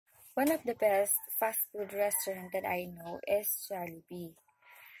One of the best fast food restaurants that I know is Jollibee.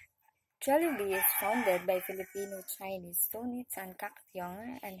 Jollibee is founded by Filipino-Chinese Tony Tan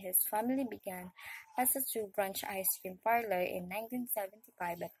Caktiong, and his family began as a two-branch ice cream parlor in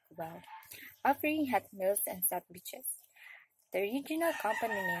 1975 at Cubao, offering hot meals and sandwiches. The original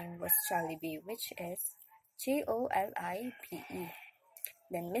company name was Jollibee, which is Jollibe.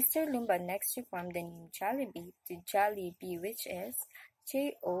 Then Mr. Lumba next reformed the name Jollibee to Jollibee, which is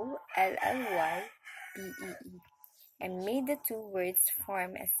Jollybee, and made the two words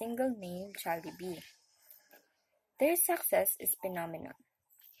form a single name, Jollibee. Their success is phenomenal.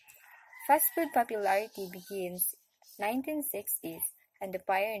 Fast food popularity begins 1960s, and the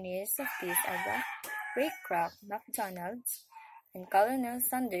pioneers of this are Ray Kroc, McDonald's, and Colonel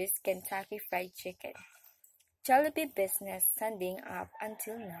Sanders Kentucky Fried Chicken. Jollibee business standing up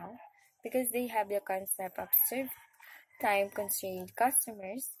until now because they have the concept of serve time-constrained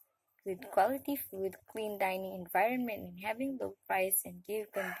customers with quality food, clean dining environment, and having low price and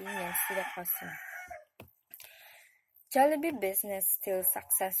give convenience to the customer. Jollibee business still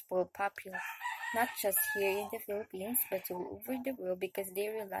successful, popular, not just here in the Philippines but all over the world because they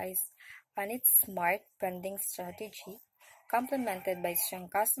relies on its smart branding strategy, complemented by strong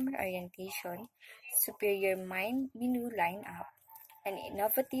customer orientation, superior menu lineup, and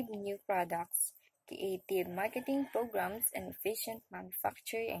innovative new products, creative marketing programs, and efficient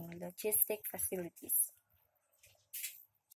manufacturing and logistic facilities.